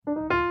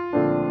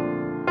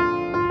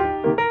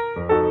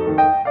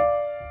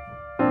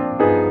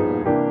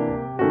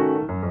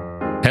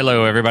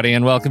Hello, everybody,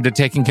 and welcome to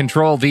Taking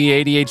Control, the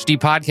ADHD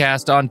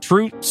podcast on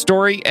True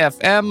Story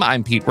FM.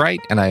 I'm Pete Wright,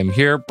 and I am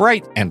here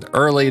bright and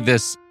early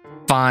this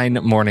fine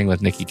morning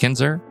with Nikki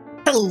Kinzer.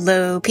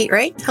 Hello, Pete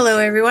Wright. Hello,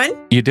 everyone.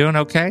 You doing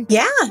okay?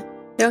 Yeah,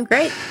 doing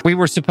great. We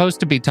were supposed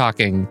to be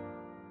talking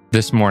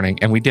this morning,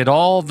 and we did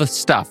all the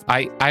stuff.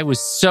 I was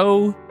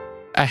so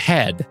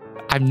ahead.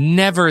 I'm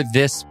never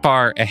this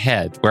far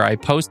ahead, where I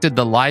posted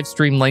the live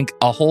stream link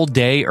a whole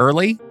day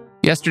early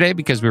yesterday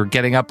because we were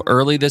getting up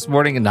early this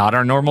morning and not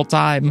our normal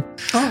time.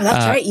 Oh,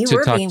 that's right. You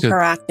were being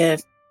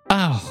proactive.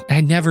 Oh, I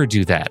never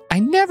do that.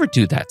 I never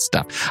do that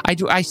stuff. I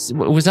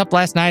was up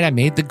last night. I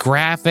made the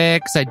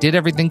graphics. I did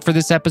everything for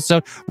this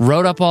episode,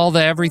 wrote up all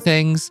the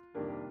everythings.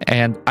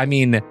 And I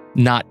mean,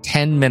 not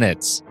 10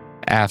 minutes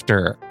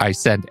after I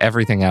send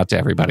everything out to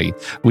everybody,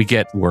 we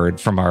get word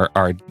from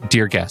our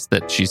dear guest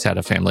that she's had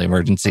a family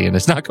emergency and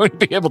is not going to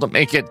be able to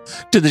make it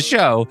to the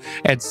show.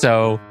 And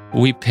so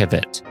we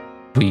pivot.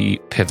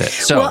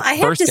 So, well, I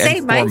have to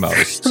say,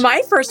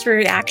 my first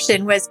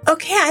reaction was,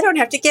 okay, I don't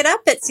have to get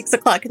up at 6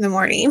 o'clock in the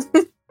morning.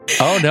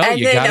 Oh, no,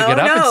 you got to get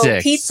up at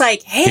 6. Pete's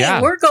like,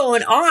 hey, we're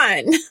going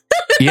on.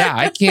 Yeah,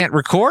 I can't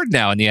record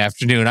now in the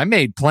afternoon. I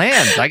made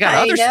plans. I got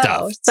other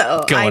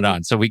stuff going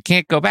on, so we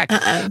can't go back.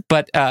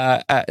 But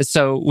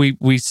so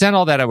we sent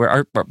all that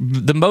over.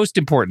 The most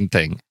important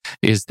thing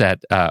is that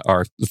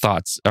our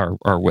thoughts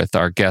are with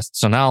our guest,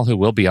 Sonal, who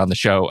will be on the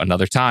show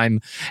another time,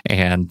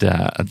 and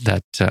I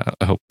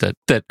hope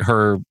that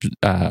her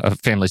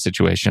family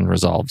situation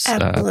resolves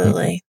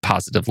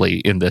positively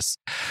in this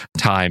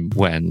time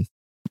when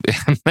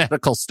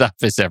medical stuff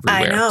is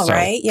everywhere. I know,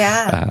 right?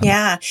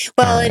 Yeah.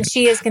 Well, and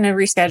she is going to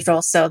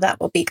reschedule, so that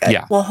will be good.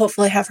 Yeah. We'll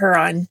hopefully have her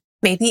on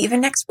maybe even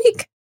next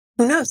week.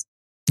 Who knows?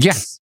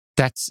 Yes,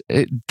 that's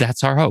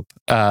our hope.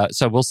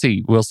 So we'll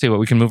see. We'll see what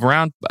we can move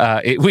around.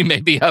 We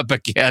may be up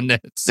again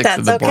at 6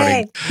 in the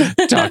morning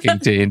talking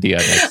to India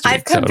next week.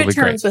 I've come to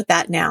terms with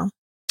that now.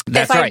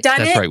 That's right.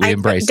 We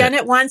embrace it. I've done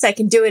it once. I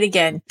can do it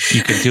again.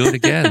 You can do it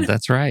again.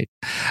 That's right.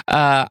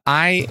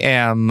 I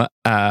am.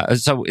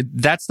 So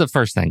that's the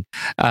first thing.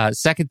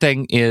 Second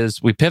thing is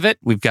we pivot.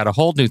 We've got a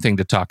whole new thing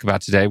to talk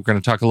about today. We're going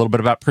to talk a little bit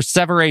about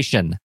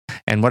perseveration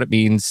and what it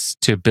means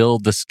to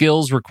build the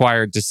skills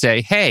required to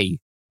say, hey,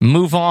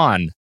 move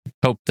on.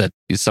 Hope that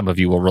some of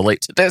you will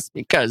relate to this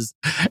because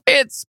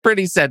it's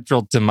pretty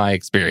central to my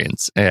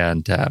experience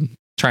and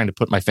trying to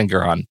put my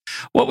finger on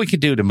what we could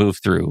do to move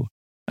through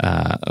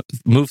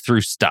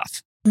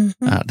stuff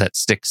that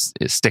sticks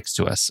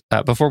to us.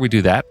 Before we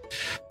do that,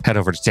 head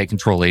over to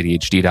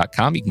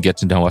takecontroladhd.com. You can get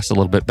to know us a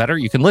little bit better.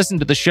 You can listen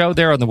to the show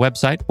there on the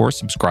website or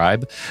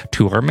subscribe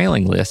to our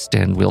mailing list,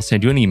 and we'll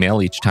send you an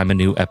email each time a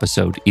new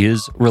episode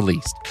is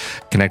released.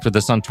 Connect with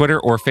us on Twitter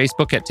or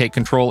Facebook at Take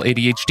Control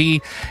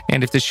ADHD.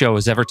 And if this show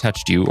has ever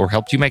touched you or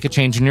helped you make a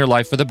change in your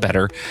life for the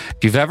better, if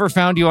you've ever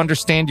found you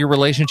understand your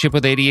relationship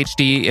with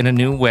ADHD in a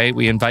new way,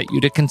 we invite you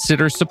to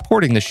consider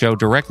supporting the show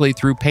directly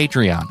through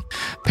Patreon.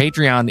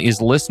 Patreon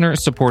is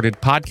listener-supported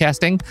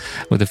podcasting.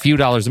 With a few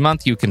dollars a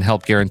month, you can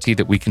help guarantee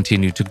that we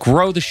continue to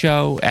grow the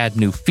show, add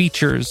new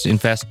features,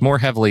 invest more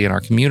heavily in our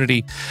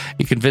community.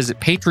 You can visit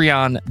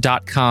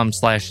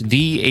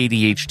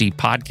patreon.com/theADHD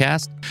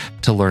podcast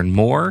to learn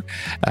more.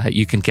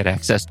 You can get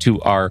access to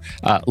our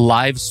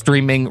live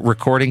streaming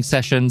recording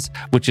sessions,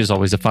 which is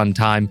always a fun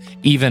time,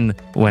 even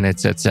when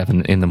it's at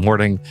 7 in the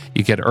morning.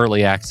 You get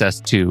early access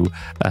to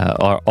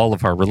all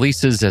of our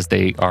releases as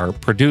they are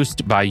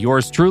produced by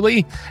yours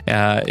truly.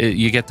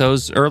 You get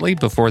those early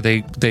before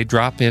they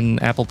drop in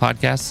Apple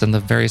Podcasts and the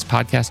various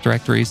podcast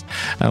directories.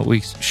 We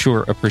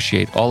sure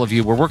appreciate all of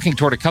you. We're working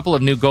toward a couple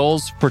of new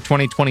goals for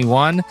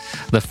 2021.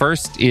 The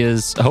first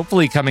is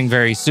hopefully coming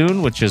very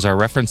soon, which is our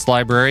reference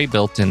library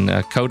built in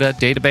Coda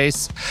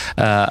database,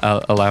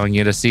 allowing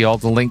you to see all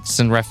the links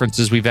and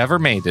references we've ever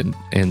made in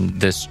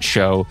this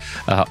show,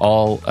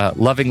 all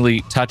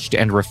lovingly touched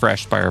and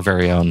refreshed by our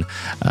very own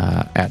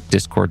at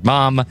Discord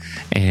Mom.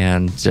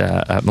 And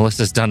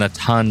Melissa's done a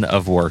ton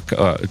of work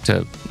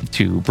to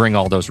bring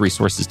all those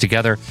resources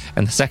together.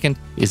 And the second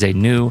is a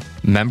new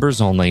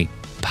members-only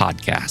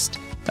podcast.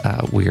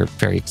 We're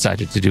very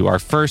excited to do our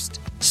first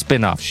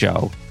spin-off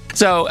show.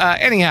 So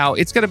anyhow,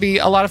 it's going to be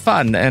a lot of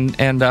fun,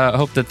 and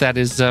hope that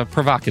is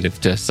provocative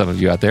to some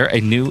of you out there.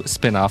 A new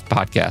spin-off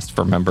podcast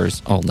for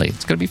members only.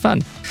 It's going to be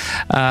fun.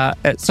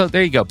 So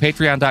there you go,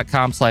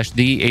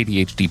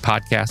 patreon.com/theADHD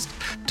podcast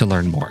to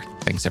learn more.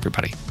 Thanks,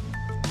 everybody.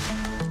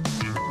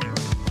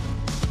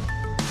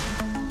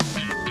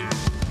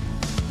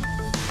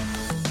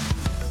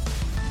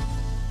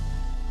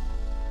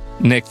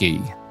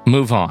 Nikki,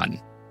 move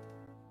on.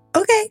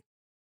 Okay.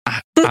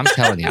 I'm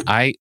telling you,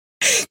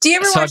 Do you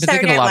ever watch I've been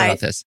thinking a lot about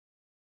this.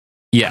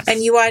 Yes.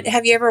 And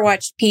have you ever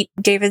watched Pete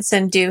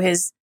Davidson do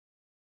his?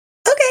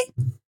 Okay.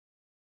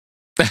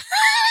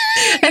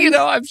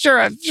 I'm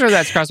sure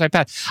that's crossed my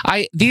path.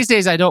 These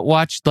days I don't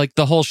watch like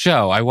the whole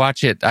show. I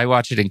watch it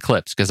in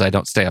clips because I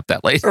don't stay up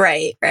that late.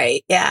 Right.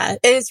 Yeah.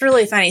 It's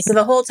really funny. So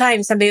the whole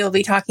time somebody will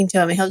be talking to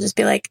him and he'll just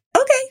be like,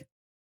 okay.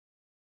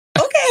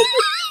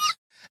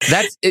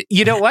 That's,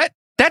 you know what?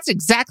 That's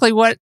exactly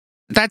what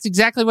That's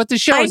exactly what the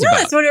show is about.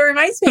 That's what it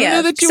reminds me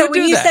of. So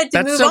when you said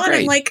to move on,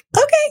 great. I'm like,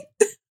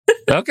 okay.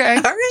 Okay.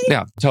 All right.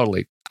 Yeah,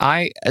 totally.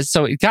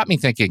 So it got me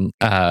thinking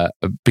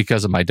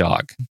because of my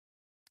dog.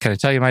 Can I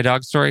tell you my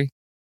dog story?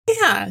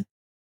 Yeah.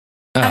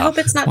 I hope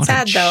it's not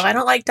sad though. I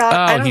don't like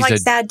I don't like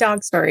sad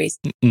dog stories.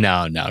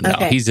 No.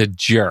 Okay. He's a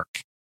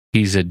jerk.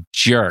 He's a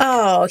jerk.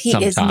 Oh, he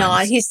is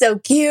not. He's so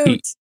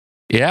cute.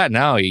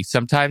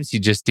 Sometimes he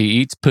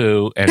eats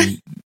poo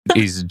and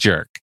he's a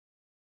jerk.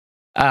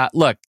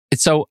 Look,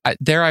 so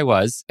there I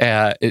was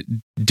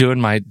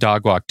doing my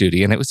dog walk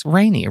duty, and it was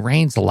rainy. It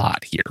rains a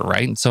lot here,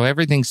 right? And so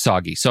everything's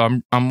soggy.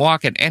 So I'm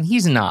walking, and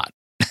he's not.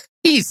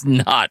 He's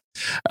not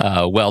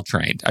well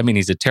trained. I mean,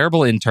 he's a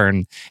terrible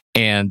intern,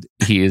 and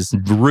he is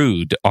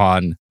rude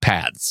on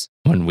paths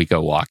when we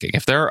go walking.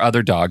 If there are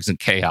other dogs and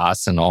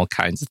chaos and all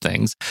kinds of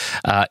things,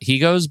 he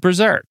goes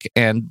berserk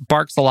and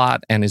barks a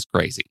lot and is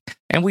crazy.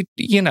 And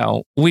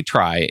we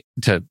try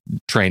to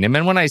train him.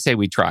 And when I say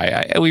we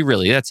try,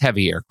 that's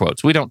heavy air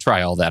quotes. We don't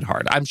try all that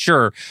hard. I'm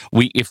sure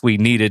if we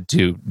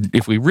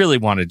really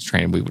wanted to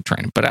train him, we would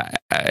train him. But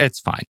it's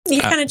fine.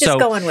 You're kind of just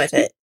going with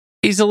it.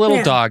 He's a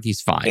little dog.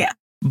 He's fine. Yeah.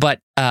 But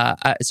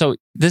so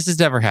this has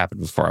never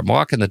happened before. I'm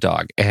walking the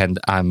dog, and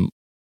I'm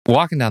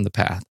walking down the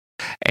path,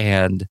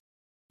 and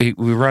we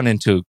run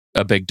into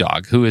a big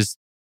dog who is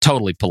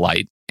totally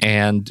polite,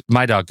 and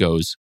my dog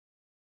goes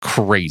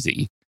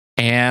crazy.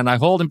 And I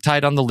hold him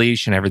tight on the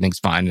leash, and everything's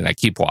fine, and I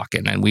keep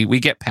walking, and we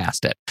get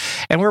past it.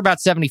 And we're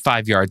about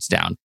 75 yards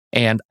down,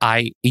 and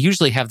I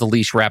usually have the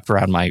leash wrapped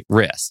around my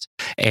wrist.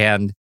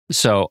 And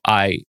so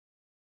I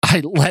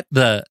let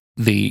the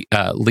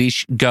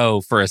leash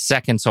go for a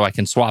second so I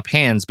can swap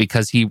hands,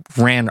 because he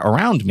ran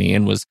around me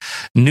and was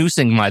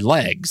noosing my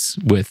legs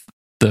with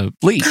the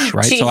leash,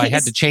 right? So I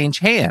had to change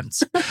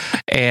hands.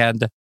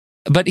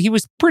 But he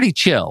was pretty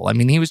chill. I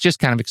mean, he was just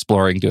kind of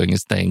exploring, doing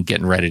his thing,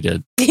 getting ready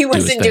to He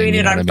wasn't doing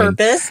it on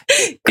purpose.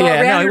 He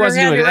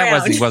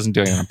wasn't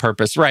doing it on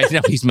purpose. Right.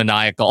 No, he's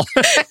maniacal.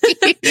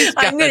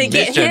 I'm going to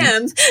get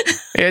him.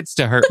 It's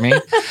to hurt me.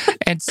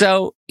 And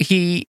so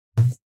he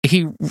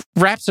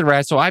wraps it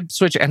around. So I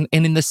switch. And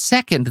in the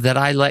second that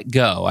I let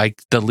go,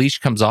 the leash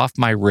comes off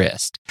my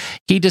wrist.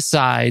 He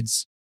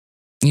decides,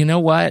 you know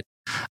what?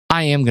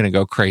 I am going to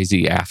go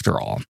crazy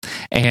after all.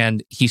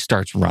 And he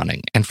starts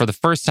running. And for the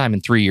first time in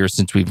 3 years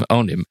since we've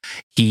owned him,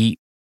 he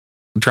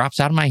drops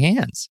out of my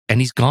hands and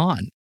he's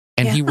gone.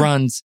 And he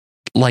runs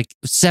like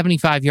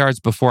 75 yards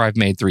before I've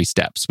made 3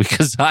 steps,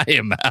 because I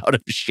am out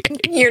of shape.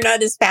 You're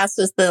not as fast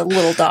as the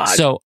little dog.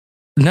 So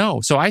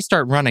I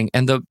start running,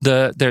 and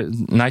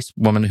the nice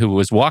woman who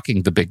was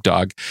walking the big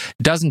dog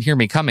doesn't hear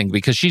me coming,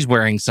 because she's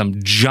wearing some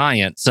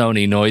giant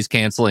Sony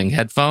noise-canceling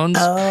headphones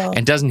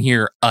and doesn't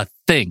hear a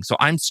thing. So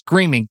I'm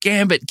screaming,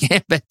 Gambit,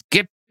 get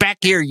back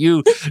here,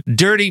 you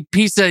dirty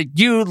piece of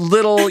you.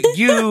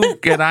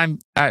 And I'm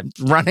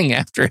running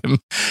after him.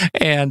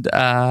 And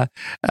I'm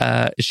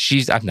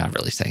not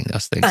really saying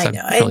those things. I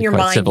know. I'm really in your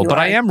quite mind, civil, but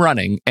are. I am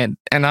running, and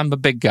I'm a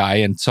big guy,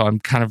 and so I'm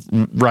kind of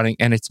running,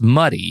 and it's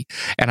muddy,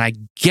 and I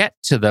get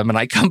to them, and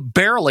I come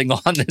barreling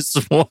on this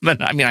woman.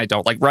 I mean, I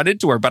don't run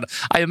into her, but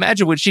I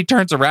imagine when she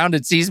turns around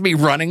and sees me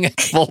running at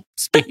full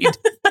speed,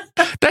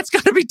 that's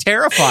going to be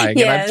terrifying.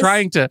 Yes. And I'm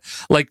trying to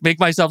make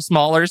myself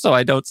smaller so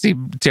I don't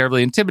seem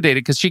terribly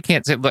intimidated, because she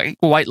can't say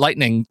white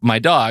lightning my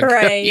dog.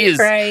 Right, he is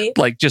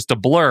just a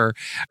blur.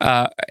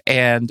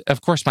 And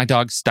of course my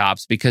dog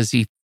stops, because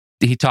he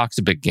talks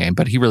a big game,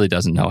 but he really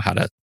doesn't know how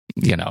to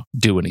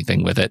do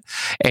anything with it.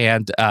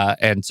 And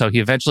so he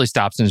eventually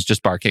stops and is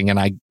just barking. And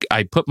I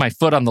put my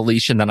foot on the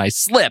leash, and then I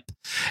slip,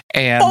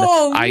 and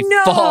I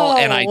fall,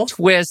 and I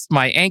twist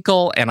my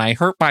ankle, and I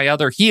hurt my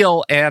other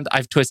heel, and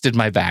I've twisted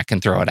my back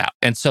and throw it out.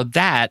 And so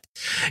that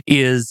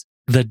is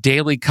the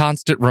daily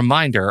constant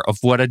reminder of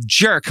what a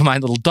jerk my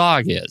little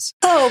dog is.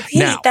 Oh,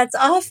 Pete, that's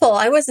awful.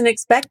 I wasn't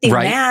expecting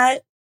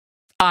that.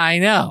 I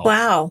know.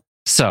 Wow.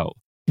 So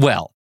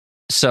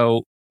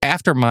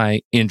after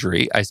my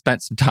injury, I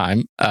spent some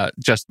time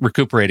just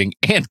recuperating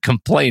and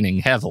complaining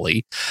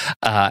heavily.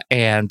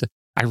 And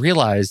I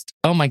realized,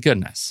 oh my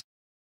goodness,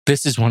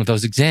 this is one of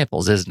those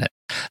examples, isn't it?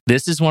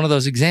 This is one of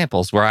those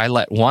examples where I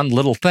let one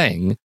little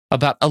thing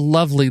about a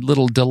lovely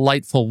little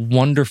delightful,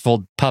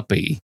 wonderful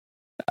puppy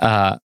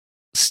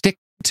stick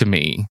to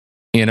me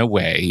in a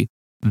way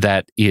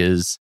that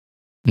is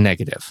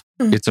negative.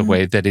 Mm-hmm. It's a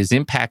way that is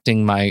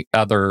impacting my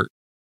other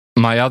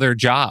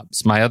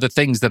jobs, my other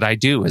things that I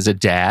do as a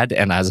dad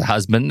and as a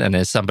husband and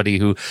as somebody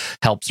who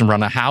helps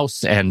run a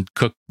house and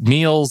cook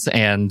meals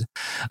and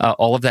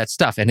all of that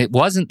stuff. And it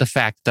wasn't the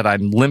fact that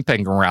I'm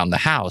limping around the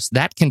house.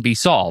 That can be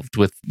solved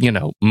with,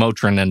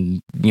 Motrin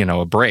and,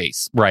 a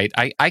brace, right?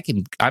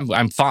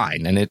 I'm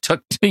fine. And it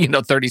took,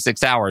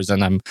 36 hours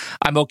and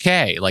I'm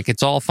okay.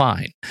 It's all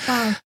fine.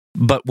 Wow.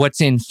 But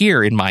what's in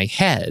here in my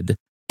head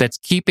that's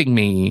keeping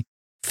me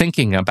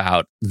thinking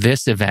about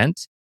this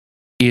event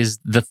is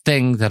the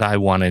thing that I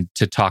wanted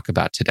to talk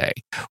about today.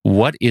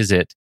 What is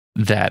it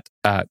that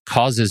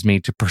causes me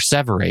to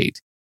perseverate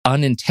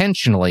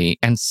unintentionally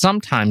and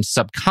sometimes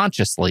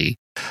subconsciously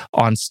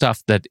on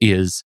stuff that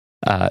is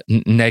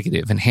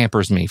negative and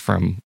hampers me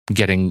from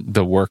getting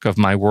the work of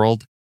my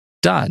world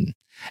done.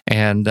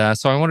 And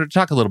so I wanted to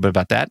talk a little bit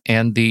about that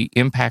and the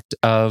impact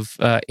of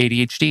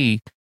ADHD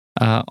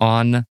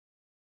on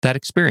that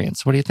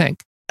experience. What do you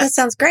think? That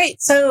sounds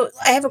great. So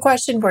I have a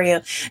question for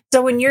you.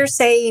 So when you're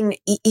saying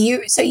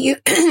you,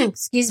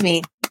 excuse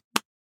me,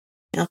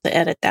 I'll have to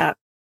edit that.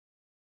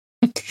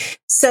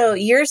 So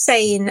you're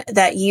saying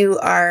that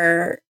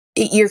you're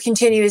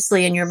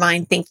continuously in your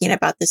mind thinking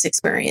about this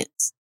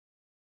experience.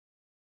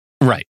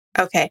 Right.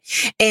 Okay.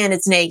 And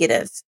it's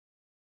negative.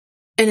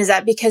 And is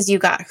that because you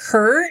got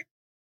hurt?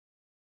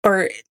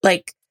 Or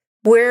like,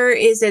 where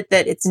is it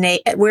that it's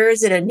where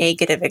is it a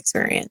negative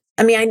experience?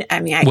 I mean,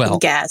 I can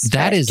guess.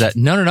 That is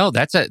no.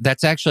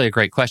 That's actually a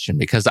great question,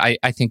 because I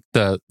think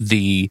the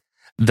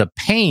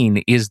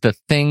pain is the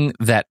thing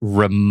that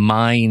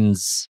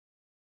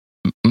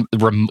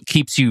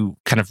keeps you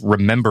kind of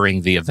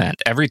remembering the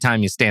event. Every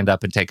time you stand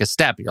up and take a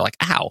step, you're like,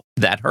 ow,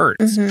 that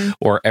hurts. Mm-hmm.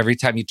 Or every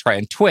time you try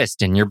and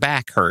twist and your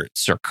back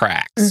hurts or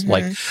cracks. Mm-hmm.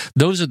 Like,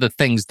 those are the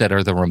things that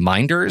are the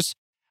reminders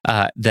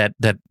that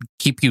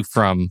keep you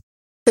from...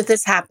 That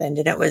this happened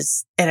and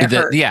it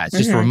hurt. Yeah, it's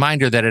just a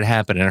reminder that it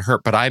happened and it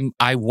hurt. But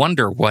I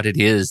wonder what it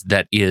is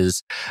that's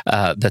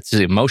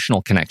the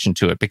emotional connection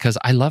to it, because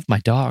I love my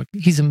dog.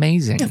 He's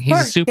amazing.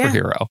 He's a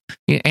superhero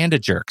and a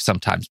jerk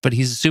sometimes, but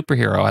he's a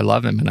superhero. I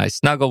love him and I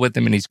snuggle with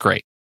him and he's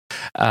great.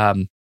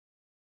 And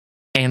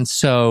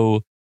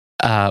so,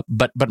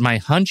 but my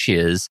hunch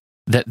is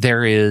that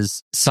there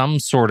is some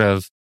sort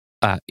of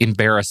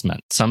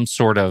embarrassment, some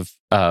sort of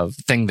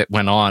thing that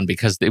went on,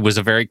 because it was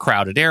a very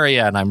crowded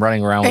area and I'm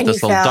running around with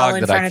this little dog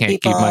that I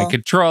can't keep my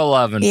control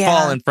of and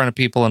fall in front of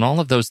people and all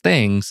of those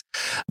things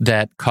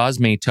that caused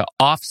me to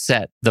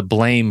offset the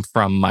blame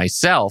from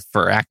myself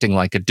for acting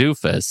like a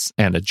doofus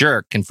and a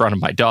jerk in front of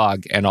my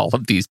dog and all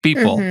of these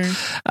people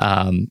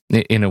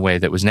in a way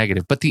that was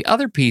negative. But the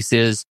other piece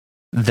is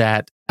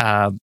that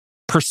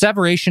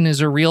perseveration is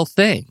a real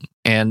thing.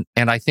 And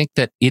I think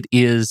that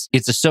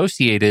it's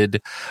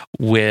associated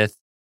with,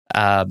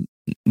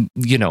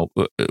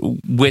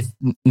 with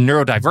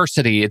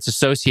neurodiversity. It's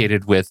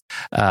associated with,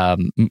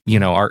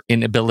 our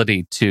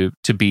inability to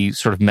be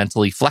sort of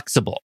mentally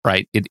flexible,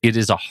 right? It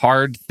is a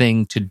hard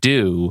thing to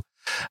do,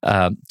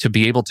 to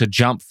be able to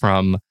jump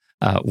from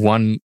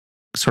one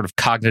sort of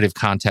cognitive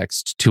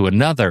context to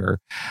another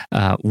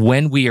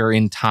when we are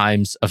in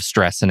times of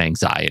stress and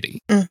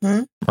anxiety,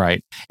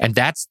 right? And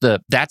that's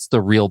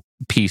the real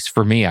piece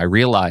for me. I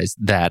realize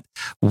that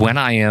when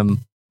I'm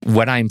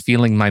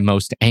feeling my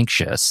most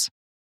anxious,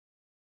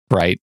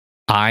 right,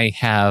 I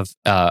have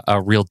a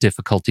real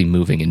difficulty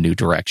moving in new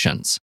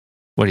directions.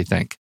 What do you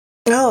think?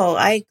 Oh,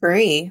 I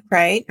agree.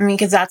 Right. I mean,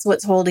 because that's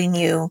what's holding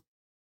you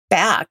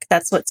back.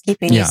 That's what's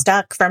keeping you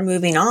stuck from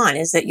moving on,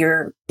 is that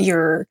you're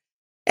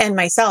and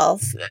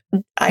myself,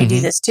 I do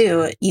this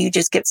too. You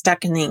just get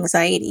stuck in the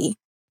anxiety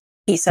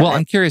piece of it. Well,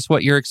 I'm curious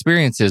what your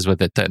experience is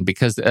with it then,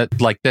 because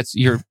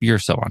you're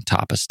so on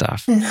top of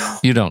stuff. No.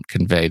 You don't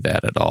convey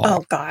that at all.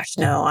 Oh gosh,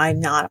 no, I'm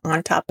not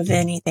on top of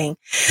anything.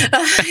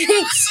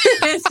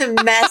 It's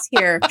a mess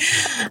here.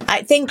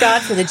 I thank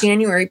God for the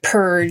January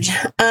purge.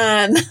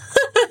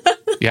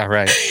 Yeah,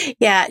 right.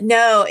 Yeah,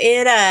 no,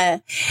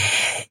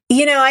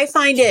 I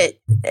find it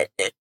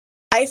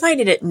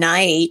at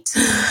night,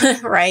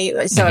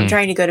 right? So I'm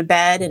trying to go to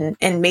bed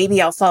and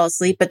maybe I'll fall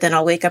asleep, but then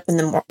I'll wake up in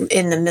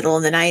the middle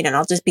of the night and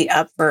I'll just be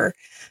up for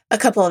a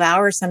couple of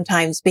hours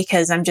sometimes,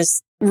 because I'm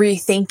just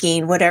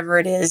rethinking whatever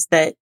it is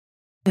that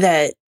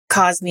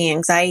caused me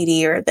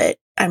anxiety or that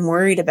I'm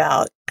worried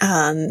about.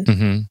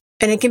 And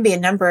it can be a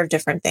number of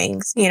different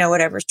things,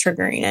 whatever's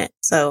triggering it.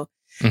 So,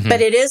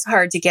 but it is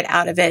hard to get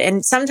out of it.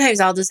 And sometimes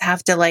I'll just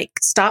have to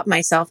stop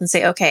myself and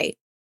say, okay,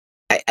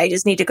 I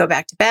just need to go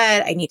back to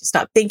bed. I need to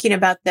stop thinking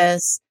about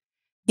this.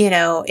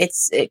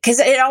 It's because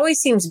it always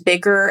seems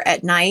bigger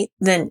at night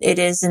than it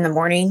is in the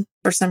morning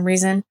for some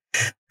reason.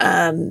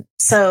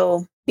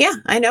 So yeah,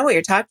 I know what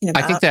you're talking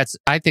about.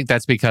 I think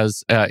that's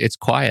because it's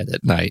quiet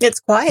at night. It's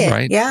quiet,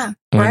 right? Yeah,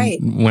 right.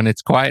 When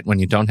it's quiet, when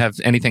you don't have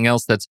anything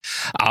else that's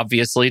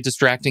obviously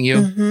distracting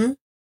you.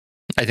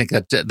 I think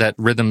that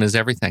rhythm is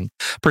everything.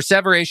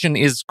 Perseveration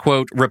is,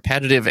 quote,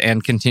 repetitive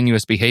and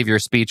continuous behavior,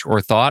 speech,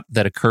 or thought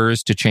that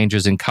occurs to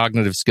changes in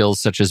cognitive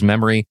skills such as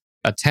memory,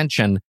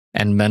 attention,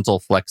 and mental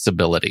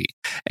flexibility.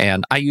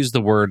 And I use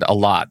the word a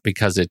lot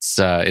because it's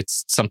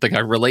something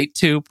I relate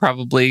to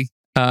probably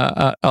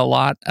a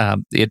lot.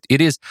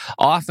 It is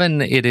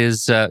often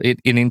an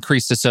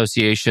increased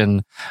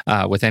association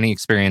with any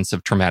experience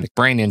of traumatic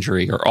brain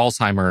injury or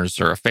Alzheimer's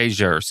or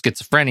aphasia or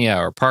schizophrenia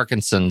or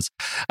Parkinson's,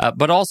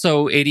 but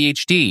also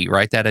ADHD,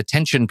 right? That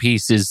attention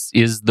piece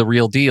is the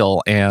real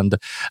deal. And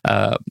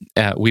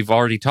we've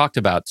already talked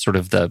about sort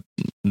of the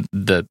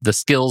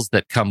skills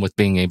that come with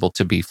being able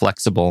to be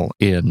flexible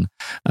in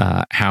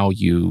how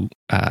you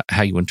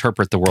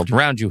interpret the world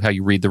around you, how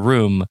you read the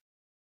room.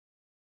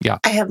 Yeah.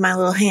 I have my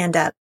little hand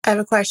up. I have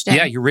a question.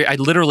 Yeah, you're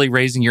literally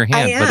raising your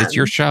hand, but it's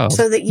your show.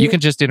 So that you can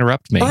just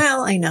interrupt me.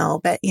 Well, I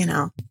know, but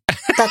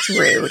That's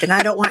rude. And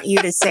I don't want you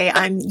to say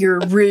I'm your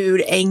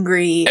rude,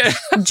 angry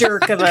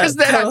jerk of a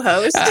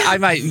co-host. I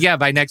might,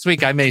 by next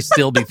week, I may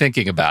still be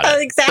thinking about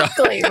it.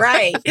 Exactly,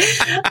 right.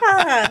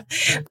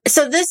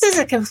 So this is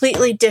a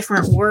completely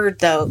different word,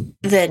 though,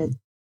 than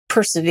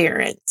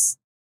perseverance.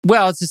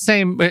 Well, it's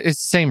the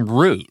same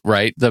root,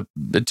 right?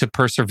 To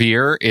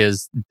persevere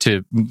is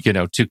to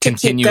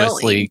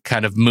continuously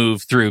kind of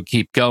move through,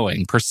 keep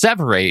going.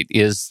 Perseverate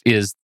is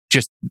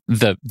just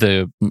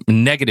the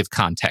negative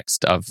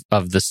context of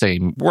the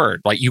same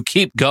word. Like you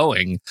keep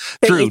going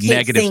through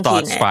negative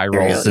thought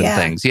spirals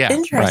and things. Yeah.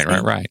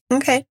 Right.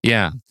 Okay.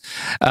 Yeah.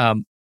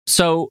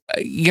 So,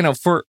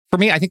 for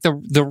me, I think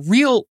the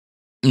real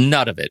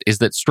nut of it is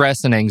that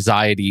stress and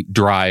anxiety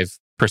drive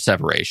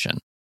perseveration,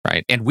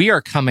 right? And we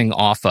are coming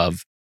off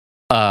of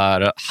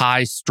a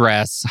high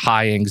stress,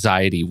 high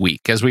anxiety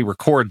week. As we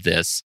record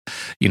this,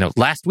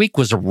 last week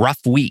was a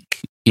rough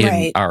week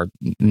in our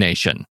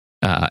nation.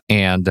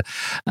 And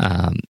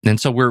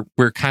so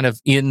we're kind of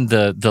in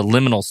the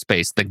liminal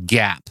space, the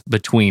gap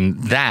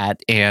between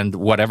that and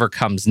whatever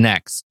comes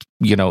next,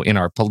 in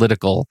our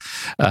political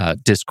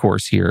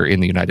discourse here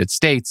in the United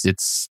States.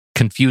 It's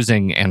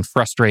confusing and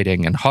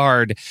frustrating and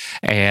hard.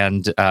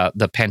 And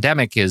the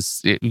pandemic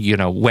is,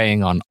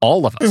 weighing on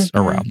all of us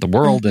around the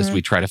world as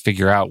we try to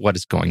figure out what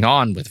is going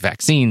on with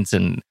vaccines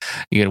and,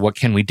 what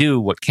can we do?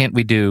 What can't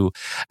we do?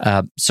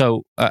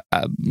 So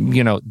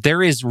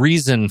there is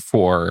reason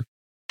for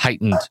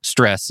heightened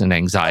stress and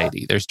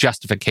anxiety. There's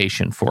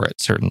justification for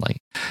it, certainly.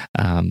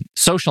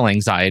 Social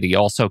anxiety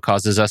also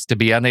causes us to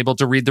be unable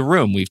to read the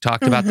room. We've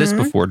talked about this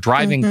before.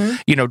 Driving,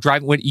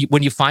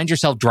 when you find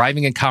yourself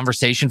driving a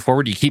conversation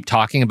forward, you keep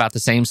talking about the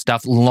same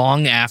stuff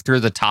long after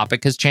the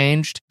topic has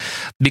changed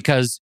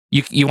because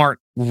you aren't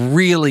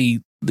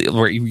really,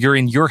 you're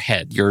in your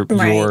head.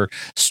 You're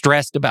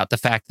stressed about the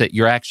fact that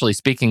you're actually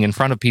speaking in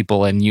front of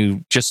people, and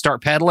you just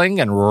start pedaling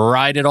and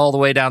ride it all the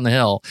way down the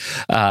hill,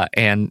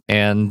 and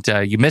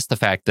you miss the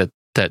fact that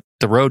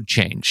the road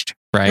changed,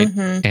 right?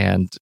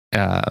 And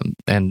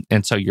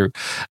so you're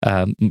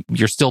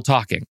still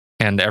talking,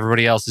 and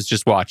everybody else is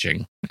just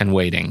watching and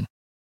waiting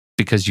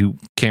because you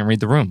can't read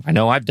the room. I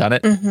know I've done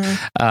it.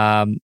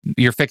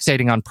 You're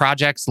fixating on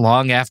projects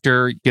long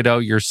after,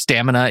 your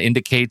stamina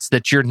indicates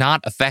that you're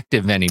not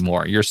effective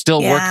anymore. You're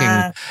still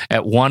working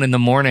at 1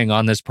 a.m.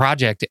 on this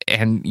project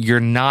and you're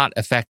not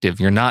effective.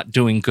 You're not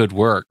doing good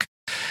work.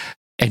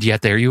 And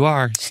yet there you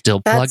are,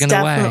 still plugging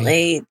away. That's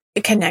definitely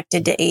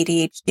connected to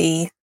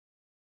ADHD.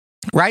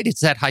 Right, it's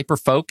that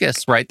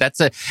hyperfocus, right? I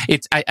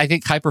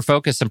think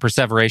hyperfocus and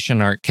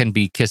perseveration can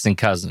be kissing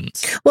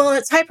cousins. Well,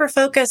 it's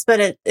hyperfocus,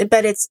 but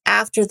it's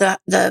after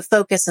the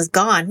focus is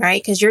gone,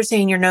 right? Because you're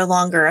saying you're no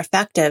longer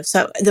effective.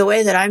 So the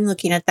way that I'm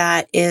looking at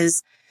that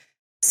is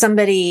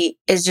somebody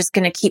is just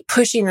going to keep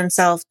pushing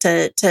themselves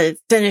to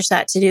finish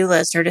that to-do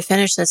list or to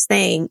finish this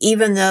thing,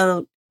 even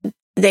though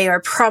they are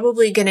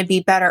probably going to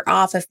be better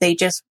off if they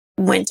just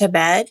went to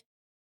bed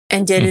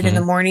and did it in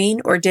the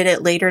morning or did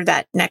it later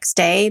that next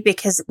day,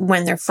 because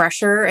when they're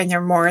fresher and they're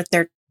more at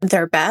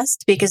their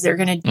best, because they're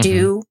going to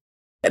do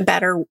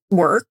better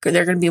work, or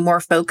they're going to be more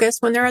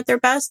focused when they're at their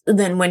best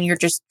than when you're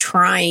just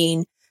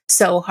trying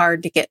so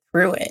hard to get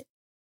through it.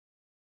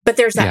 But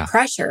there's that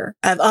pressure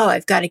of,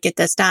 I've got to get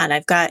this done.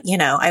 I've got,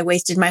 I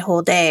wasted my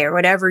whole day or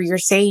whatever you're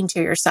saying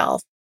to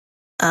yourself.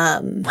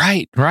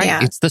 Right.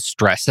 Yeah. It's the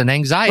stress and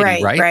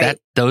anxiety, right?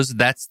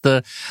 That's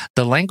the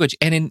language.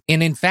 And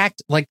in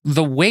fact, like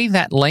the way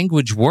that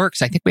language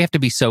works, I think we have to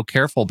be so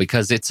careful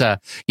because it's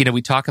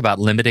we talk about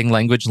limiting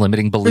language,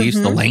 limiting beliefs,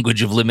 the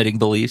language of limiting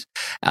beliefs.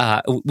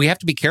 We have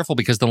to be careful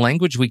because the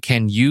language we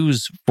can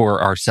use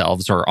for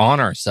ourselves or on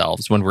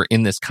ourselves when we're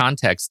in this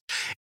context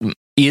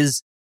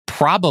is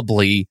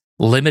probably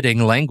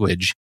limiting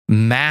language,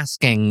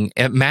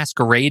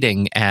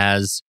 masquerading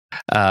as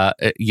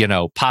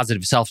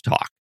positive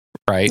self-talk,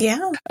 right?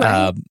 Yeah.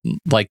 Right.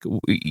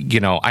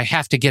 I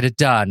have to get it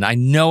done. I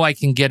know I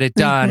can get it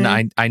done.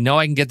 I know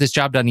I can get this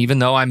job done, even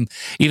though I'm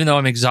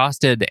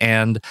exhausted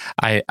and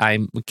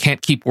I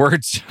can't keep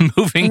words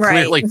moving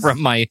clearly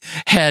from my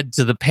head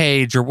to the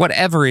page or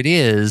whatever it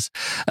is.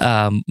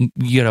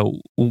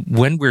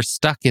 When we're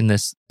stuck in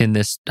this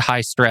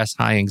high stress,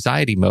 high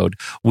anxiety mode,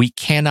 we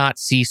cannot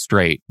see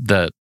straight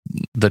the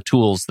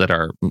tools that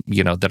are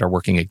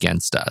working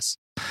against us.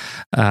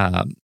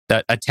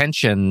 That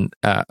attention,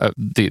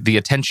 the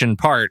attention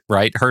part,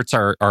 right, hurts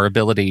our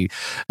ability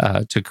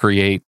to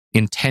create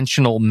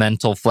intentional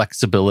mental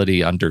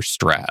flexibility under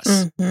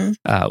stress.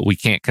 We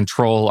can't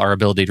control our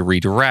ability to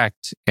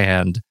redirect,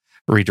 and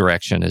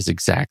redirection is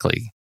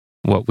exactly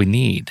what we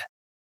need.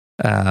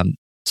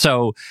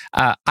 So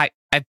I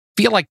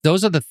feel like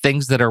those are the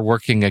things that are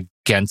working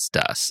against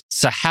us.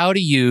 So how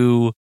do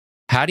you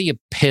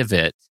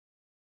pivot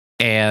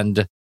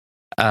and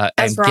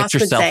as Ross get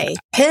yourself would say,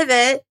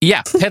 pivot.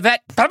 Yeah, pivot.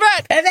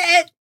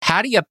 Pivot.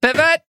 How do you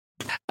pivot?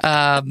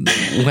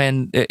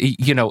 When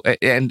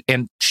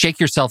and shake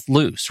yourself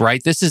loose,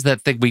 right? This is the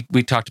thing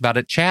we talked about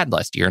at Chad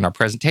last year in our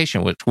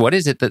presentation. What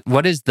is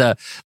the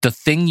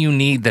thing you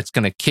need that's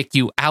going to kick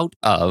you out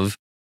of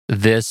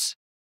this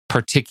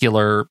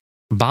particular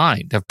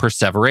bind of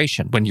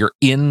perseveration, when you're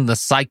in the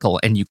cycle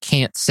and you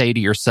can't say to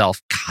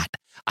yourself, God,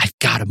 I've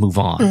got to move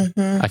on.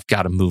 Mm-hmm. I've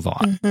got to move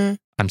on. Mm-hmm.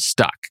 I'm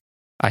stuck.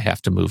 I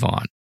have to move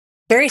on.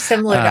 Very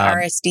similar to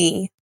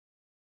RSD.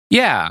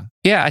 Yeah,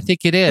 I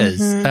think it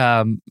is.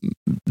 Mm-hmm.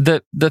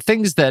 The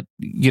things that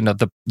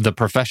the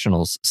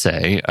professionals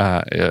say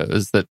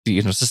is that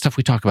it's the stuff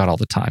we talk about all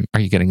the time.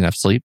 Are you getting enough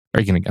sleep? Are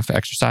you getting enough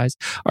exercise?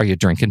 Are you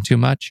drinking too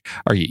much?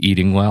 Are you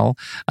eating well?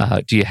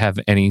 Do you have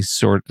any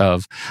sort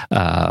of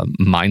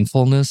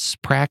mindfulness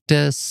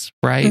practice?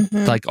 Right,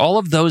 Mm-hmm. like all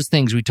of those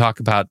things we talk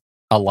about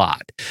a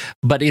lot.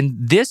 But in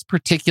this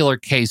particular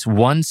case,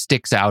 one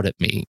sticks out at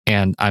me,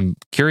 and I'm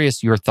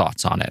curious your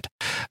thoughts on it.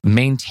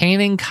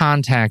 Maintaining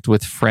contact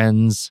with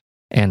friends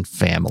and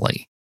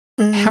family.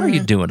 Mm-hmm. How are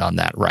you doing on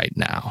that right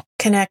now?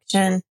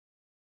 Connection.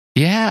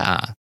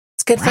 Yeah.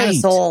 It's good for the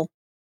soul.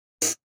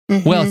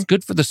 Mm-hmm. Well, it's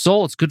good for the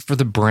soul. It's good for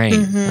the brain,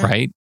 mm-hmm.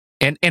 right?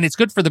 And it's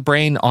good for the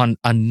brain on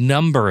a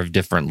number of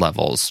different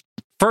levels.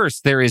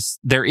 First, there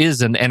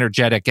is an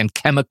energetic and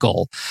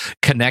chemical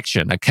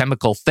connection, a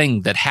chemical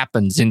thing that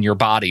happens in your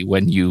body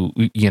when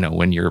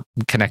when you're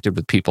connected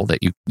with people that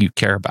you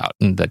care about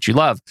and that you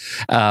love.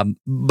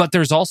 But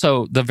there's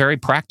also the very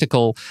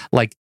practical,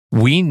 like,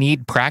 we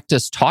need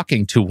practice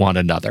talking to one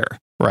another,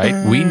 right?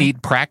 Mm. We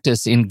need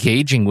practice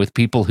engaging with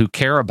people who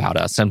care about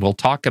us and will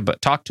talk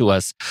to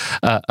us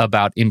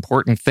about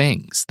important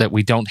things, that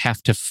we don't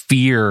have to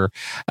fear,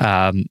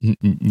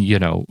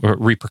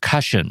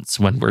 repercussions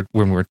when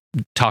we're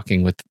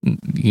talking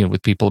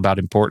with people about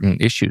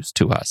important issues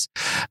to us.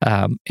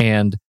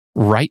 And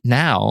right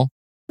now,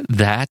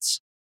 that's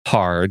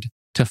hard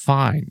to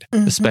find,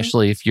 mm-hmm.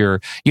 especially if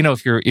you're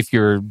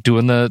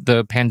doing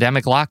the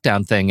pandemic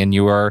lockdown thing and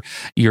you're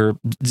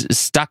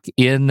stuck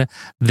in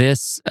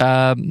this,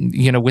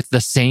 with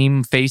the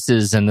same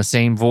faces and the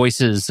same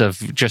voices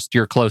of just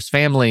your close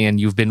family,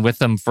 and you've been with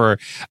them for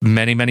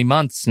many, many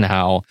months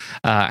now.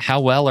 How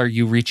well are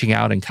you reaching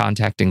out and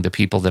contacting the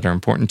people that are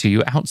important to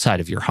you outside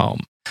of your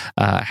home?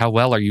 How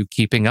well are you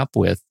keeping up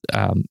with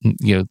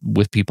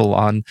with people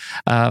on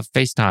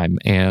FaceTime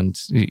and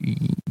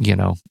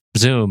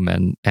Zoom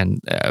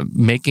and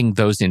making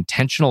those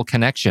intentional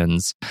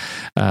connections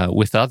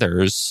with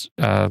others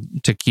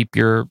to keep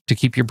your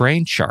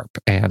brain sharp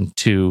and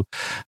to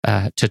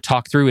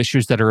talk through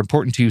issues that are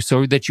important to you,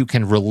 so that you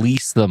can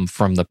release them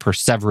from the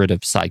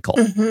perseverative cycle.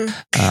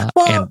 Mm-hmm.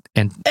 Well,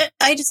 and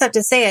I just have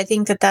to say, I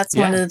think that's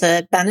one of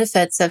the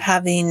benefits of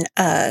having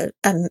a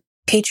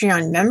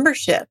Patreon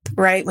membership,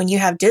 right? When you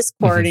have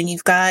Discord, mm-hmm. and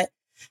you've got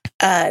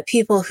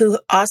people who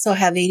also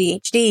have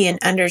ADHD and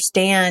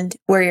understand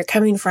where you're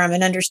coming from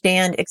and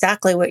understand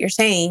exactly what you're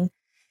saying.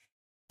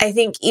 I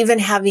think even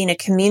having a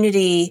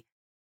community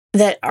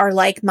that are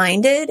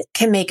like-minded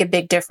can make a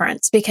big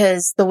difference,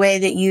 because the way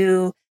that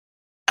you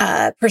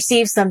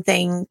perceive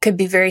something could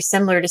be very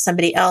similar to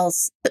somebody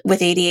else with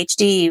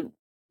ADHD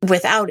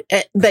without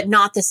it, but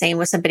not the same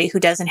with somebody who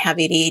doesn't have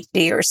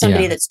ADHD, or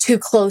somebody that's too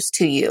close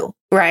to you,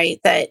 right?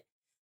 That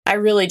I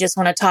really just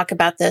want to talk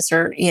about this,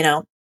 or,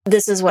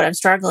 this is what I'm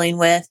struggling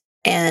with,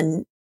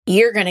 and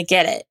you're going to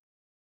get it.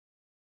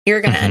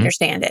 You're going to mm-hmm.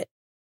 understand it.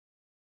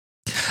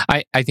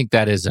 I think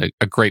that is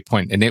a great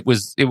point. And it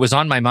was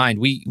on my mind.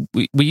 We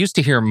used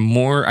to hear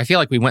more. I feel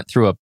like we went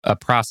through a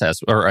process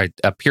or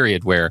a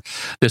period where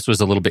this was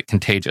a little bit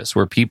contagious,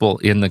 where people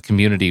in the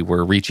community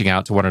were reaching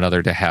out to one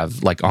another to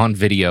have, like, on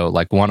video,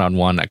 like,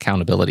 one-on-one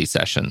accountability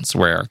sessions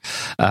where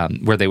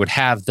they would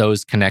have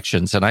those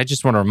connections. And I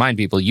just want to remind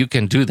people, you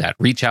can do that.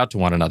 Reach out to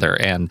one another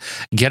and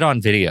get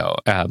on video.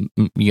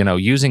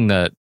 Using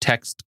the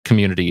text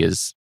community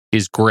is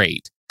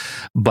great,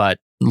 but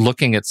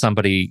looking at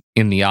somebody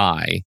in the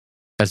eye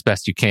as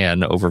best you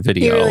can over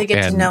video. You really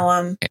get to know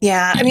them.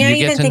 Yeah. I mean, I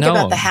even think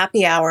about the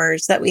happy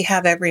hours that we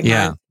have every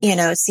month,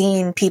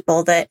 seeing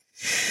people that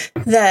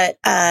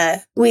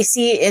we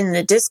see in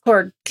the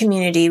Discord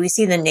community. We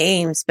see the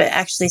names, but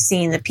actually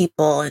seeing the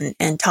people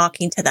and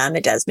talking to them,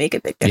 it does make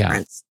a big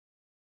difference. Yeah.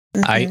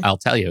 Mm-hmm. I'll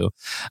tell you,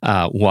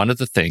 one of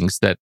the things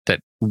that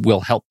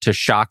will help to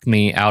shock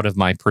me out of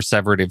my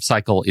perseverative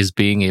cycle is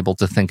being able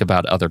to think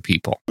about other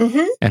people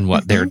mm-hmm. and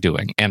what mm-hmm. they're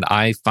doing. And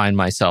I find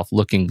myself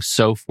looking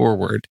so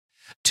forward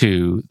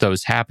to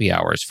those happy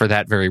hours for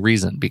that very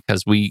reason,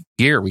 because we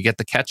get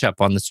the catch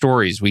up on the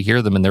stories. We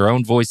hear them in their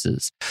own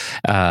voices,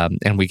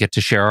 and we get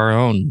to share our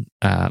own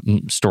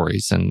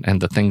stories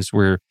and the things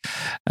we're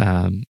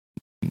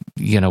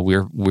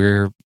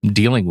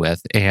dealing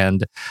with.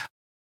 And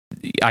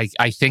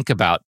I think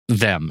about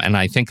them and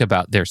I think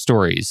about their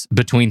stories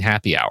between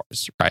happy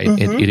hours, right?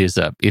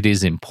 Mm-hmm. It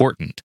is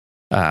important,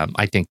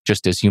 I think,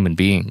 just as human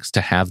beings,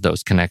 to have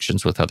those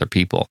connections with other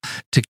people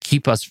to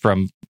keep us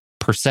from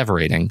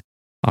perseverating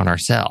on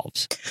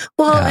ourselves.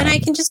 Well, and I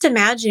can just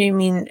imagine, I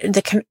mean,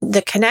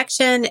 the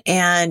connection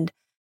and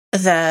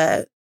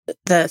the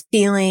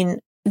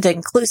feeling, the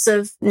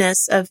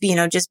inclusiveness of,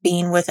 just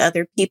being with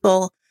other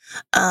people.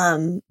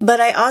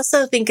 But I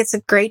also think it's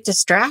a great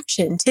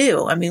distraction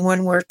too. I mean,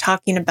 when we're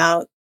talking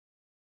about,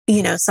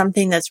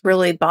 something that's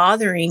really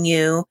bothering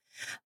you,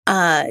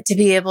 to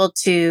be able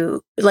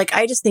to, like,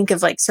 I just think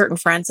of like certain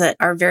friends that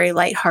are very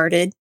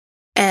lighthearted,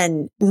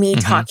 and me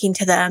talking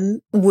to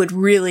them would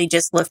really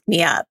just lift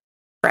me up.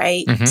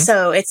 Right.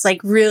 So it's like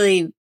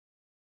really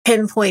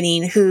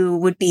pinpointing who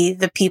would be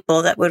the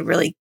people that would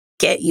really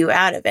get you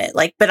out of it.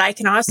 Like, but I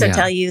can also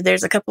tell you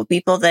there's a couple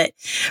people that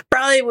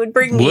probably would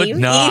bring me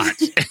even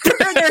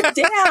further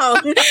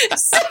down.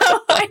 So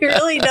I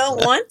really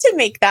don't want to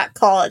make that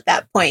call at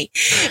that point.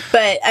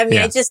 But I mean,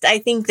 I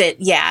think that,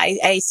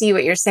 I see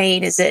what you're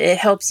saying is that it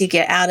helps you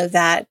get out of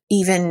that,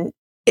 even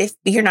if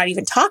you're not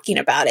even talking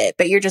about it,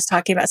 but you're just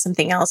talking about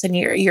something else, and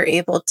you're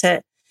able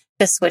to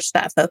switch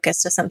that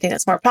focus to something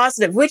that's more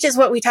positive, which is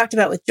what we talked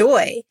about with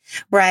joy,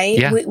 right?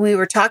 Yeah. We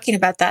were talking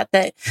about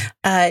that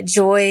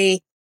joy,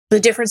 the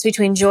difference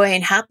between joy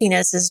and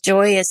happiness is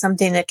joy is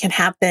something that can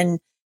happen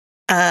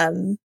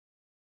at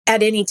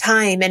any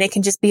time. And it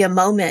can just be a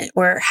moment,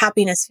 where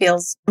happiness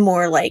feels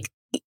more like,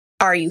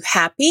 are you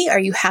happy? Are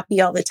you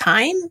happy all the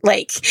time?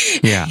 Like,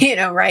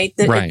 right?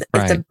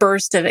 It's a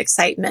burst of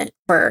excitement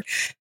for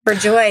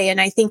joy.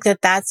 And I think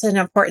that that's an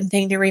important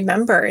thing to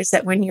remember, is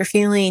that when you're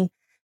feeling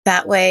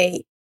that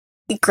way,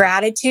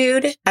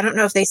 gratitude, I don't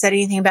know if they said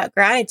anything about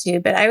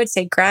gratitude, but I would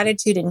say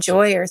gratitude and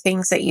joy are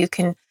things that you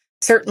can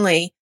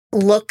certainly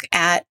look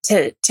at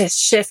to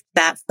shift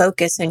that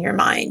focus in your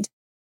mind.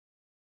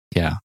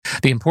 Yeah.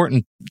 The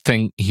important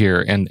thing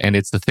here, and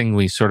it's the thing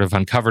we sort of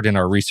uncovered in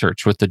our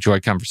research with the joy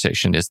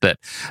conversation, is that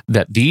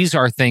these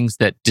are things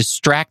that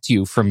distract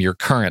you from your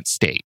current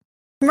state.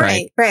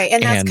 Right.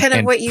 And that's kind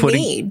of what you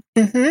need.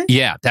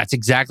 Yeah, that's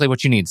exactly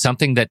what you need.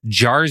 Something that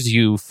jars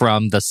you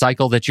from the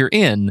cycle that you're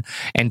in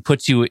and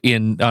puts you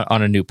in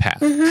on a new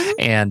path.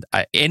 And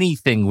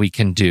anything we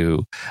can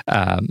do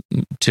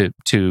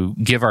to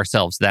give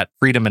ourselves that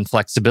freedom and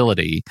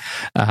flexibility,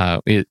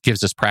 it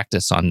gives us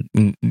practice on,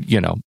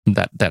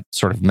 that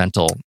sort of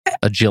mental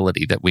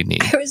agility that we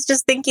need. I was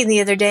just thinking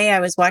the other day, I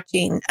was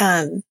watching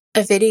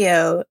a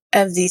video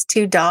of these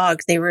two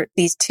dogs. They were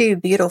these two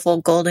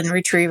beautiful golden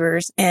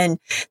retrievers, and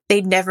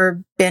they'd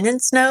never been in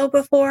snow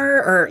before,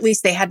 or at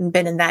least they hadn't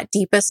been in that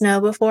deep of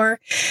snow before.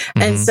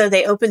 And so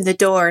they opened the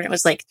door, and it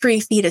was like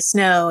 3 feet of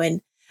snow.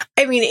 And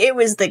I mean, it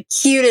was the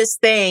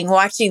cutest thing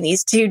watching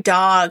these two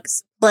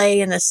dogs play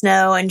in the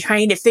snow and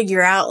trying to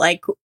figure out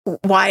like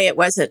why it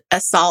wasn't a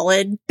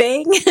solid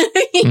thing, but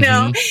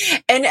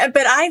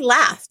I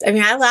laughed. I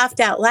mean, I laughed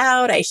out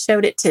loud. I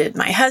showed it to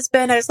my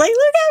husband. I was like,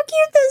 look how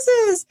cute this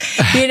is.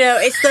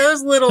 It's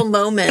those little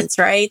moments,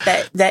 right?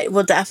 That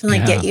will definitely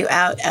get you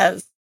out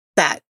of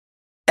that,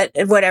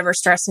 whatever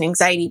stress and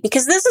anxiety,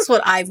 because this is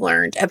what I've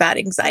learned about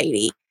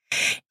anxiety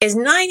is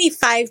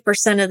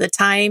 95% of the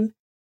time,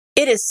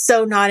 it is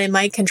so not in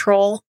my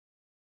control.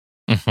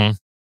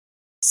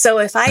 So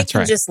if I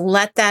can just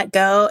let that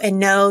go and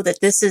know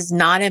that this is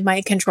not in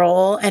my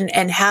control,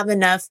 and have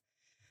enough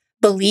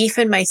belief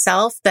in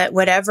myself that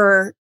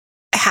whatever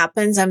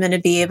happens, I'm going to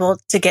be able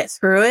to get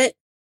through it,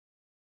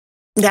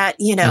 that,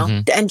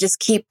 and just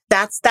keep,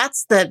 that's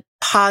the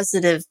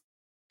positive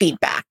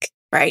feedback,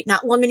 right?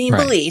 Not limiting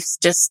beliefs,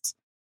 just,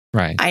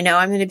 I know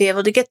I'm going to be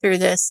able to get through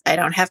this. I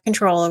don't have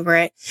control over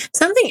it.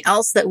 Something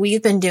else that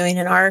we've been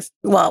doing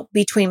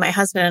between my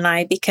husband and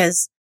I,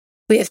 because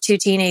we have 2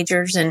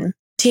 teenagers, and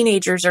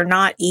teenagers are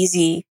not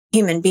easy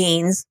human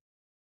beings.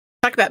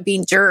 Talk about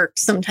being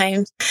jerks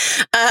sometimes.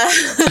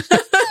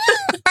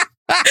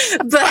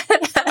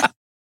 But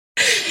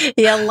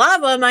you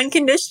love them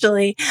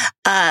unconditionally.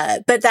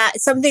 But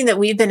that's something that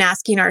we've been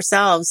asking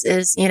ourselves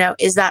is,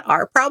 is that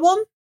our problem?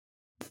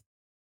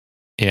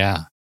 Yeah.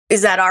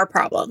 Is that our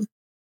problem?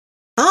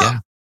 Oh, yeah.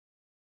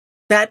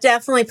 That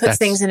definitely puts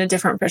things in a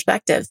different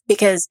perspective,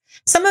 because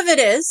some of it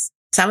is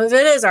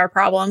our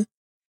problem.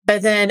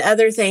 But then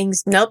other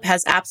things, nope,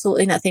 has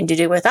absolutely nothing to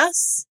do with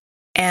us.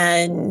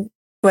 And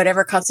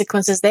whatever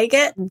consequences they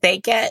get,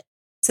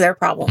 it's their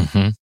problem.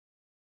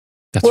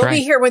 We'll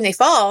be here when they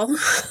fall.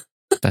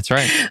 That's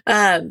right.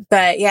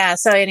 But yeah,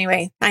 so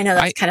anyway, I know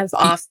that's kind of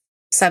off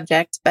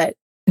subject, but.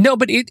 No,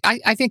 but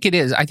I think it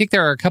is. I think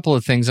there are a couple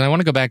of things, and I want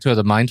to go back to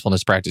the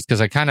mindfulness practice,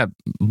 because I kind of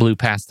blew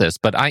past this.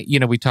 But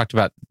we talked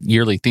about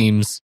yearly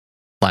themes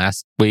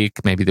last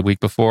week, maybe the week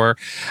before.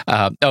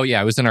 I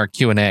was in our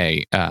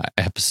Q&A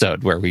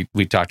episode where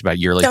we talked about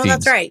yearly themes. Oh,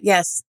 that's right.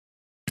 Yes.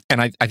 And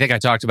I think I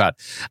talked about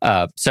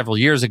several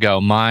years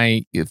ago,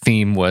 my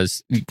theme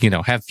was,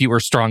 have fewer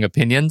strong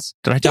opinions.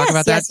 Did I talk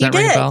about that? Yes, you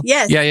did.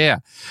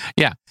 Yes.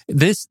 Yeah.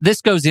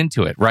 This goes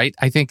into it, right?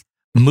 I think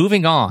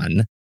moving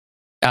on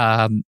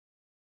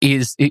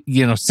is,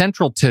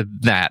 central to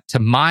that, to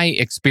my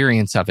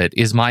experience of it,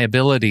 is my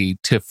ability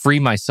to free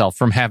myself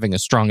from having a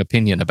strong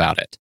opinion about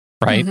it.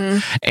 Right.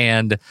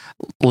 And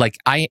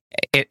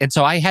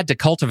so I had to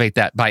cultivate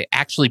that by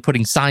actually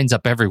putting signs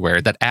up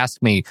everywhere that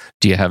asked me,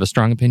 do you have a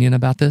strong opinion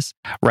about this?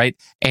 Right.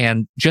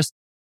 And just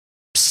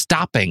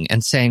stopping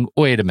and saying,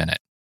 wait a minute,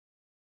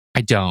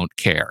 I don't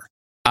care.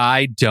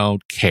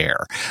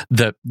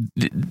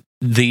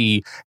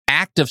 The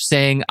act of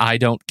saying I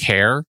don't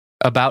care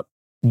about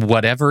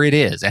whatever it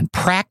is, and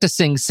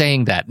practicing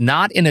saying that,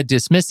 not in a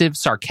dismissive,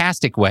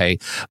 sarcastic way,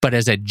 but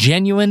as a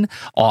genuine,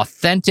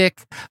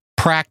 authentic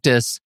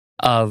practice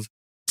of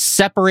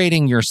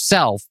separating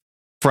yourself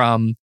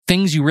from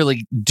things you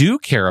really do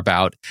care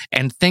about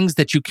and things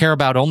that you care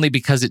about only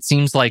because it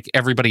seems like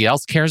everybody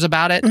else cares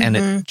about it and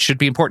it should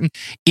be important,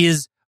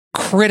 is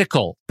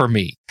critical for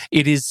me.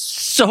 It is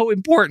so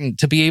important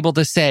to be able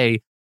to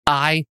say,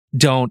 I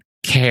don't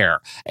care.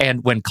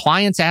 And when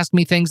clients ask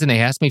me things and they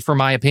ask me for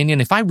my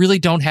opinion, if I really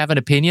don't have an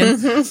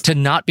opinion, to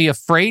not be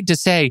afraid to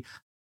say,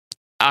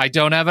 I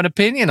don't have an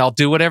opinion. I'll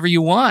do whatever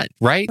you want,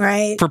 right?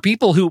 Right. For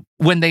people who,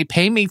 when they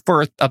pay me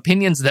for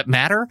opinions that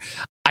matter,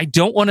 I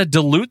don't want to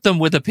dilute them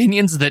with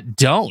opinions that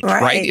don't,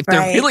 right? If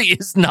there really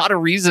is not a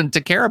reason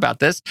to care about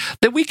this,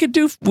 then we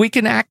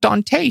can act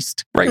on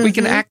taste, right? We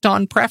can act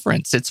on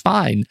preference. It's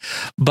fine.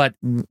 But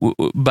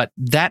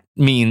that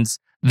means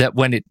that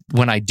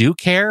when I do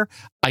care,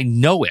 I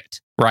know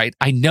it, right?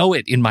 I know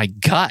it in my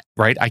gut,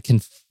 right? I can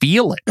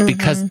feel it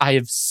because I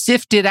have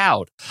sifted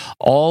out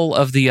all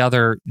of the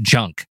other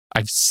junk.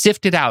 I've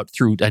sifted out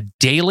through a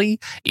daily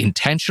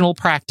intentional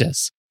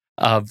practice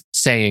of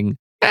saying,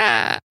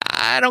 I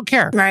don't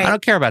care. Right. I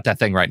don't care about that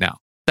thing right now.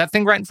 That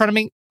thing right in front of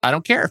me, I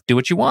don't care. Do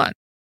what you want.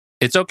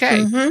 It's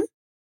okay.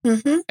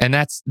 And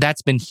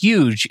that's been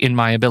huge in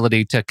my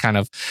ability to kind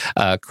of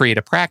create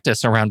a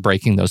practice around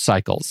breaking those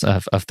cycles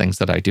of things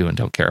that I do and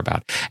don't care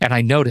about. And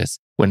I notice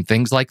when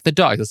things like the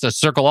dog, let's just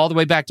circle all the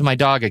way back to my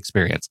dog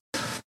experience.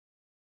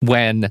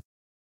 When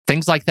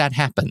things like that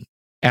happen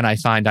and I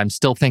find I'm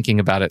still thinking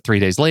about it 3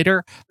 days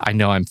later, I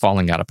know I'm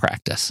falling out of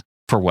practice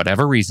for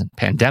whatever reason,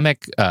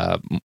 pandemic,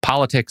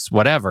 politics,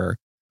 whatever,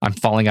 I'm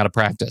falling out of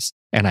practice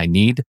and I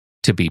need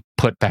to be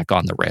put back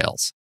on the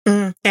rails.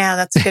 Yeah,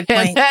 that's a good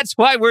point. And that's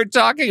why we're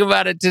talking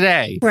about it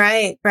today.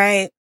 Right.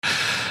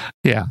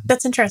 Yeah.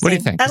 That's interesting. What do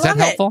you think? Is that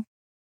helpful?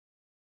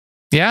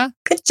 Yeah?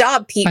 Good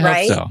job, Pete,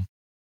 I hope so.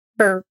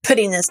 For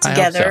putting this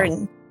together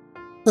in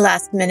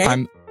last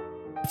minute.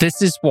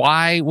 This is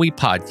why we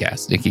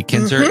podcast, Nikki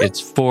Kinzer. It's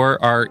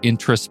for our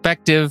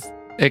introspective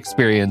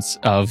experience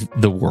of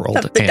the world.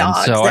 Of the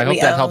dogs so I hope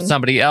that own. helps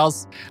somebody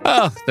else.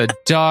 Oh, the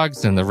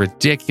dogs and the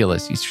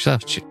ridiculous. He's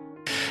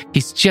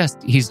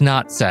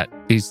not set.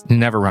 He's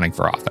never running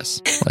for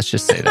office. Let's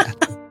just say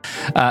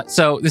that.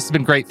 So this has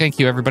been great. Thank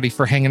you, everybody,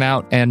 for hanging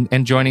out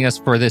and joining us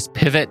for this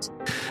pivot,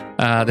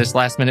 this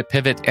last minute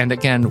pivot. And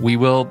again,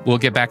 we'll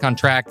get back on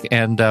track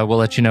and we'll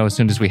let you know as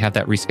soon as we have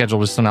that rescheduled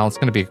with Sonal. It's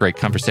going to be a great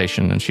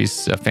conversation and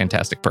she's a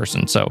fantastic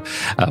person. So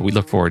we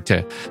look forward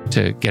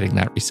to getting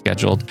that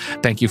rescheduled.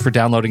 Thank you for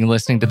downloading and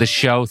listening to the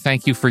show.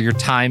 Thank you for your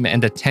time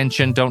and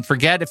attention. Don't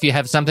forget, if you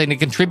have something to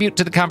contribute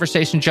to the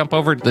conversation, jump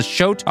over to the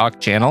Show Talk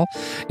channel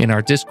in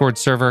our Discord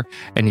server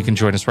and you can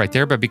join us right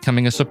there by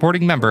becoming a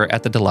supporting member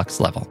at the deluxe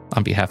level.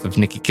 On behalf of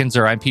Nikki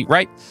Kinzer, I'm Pete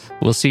Wright.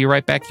 We'll see you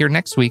right back here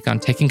next week on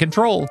Taking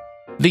Control,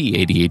 the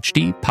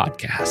ADHD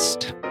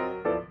podcast.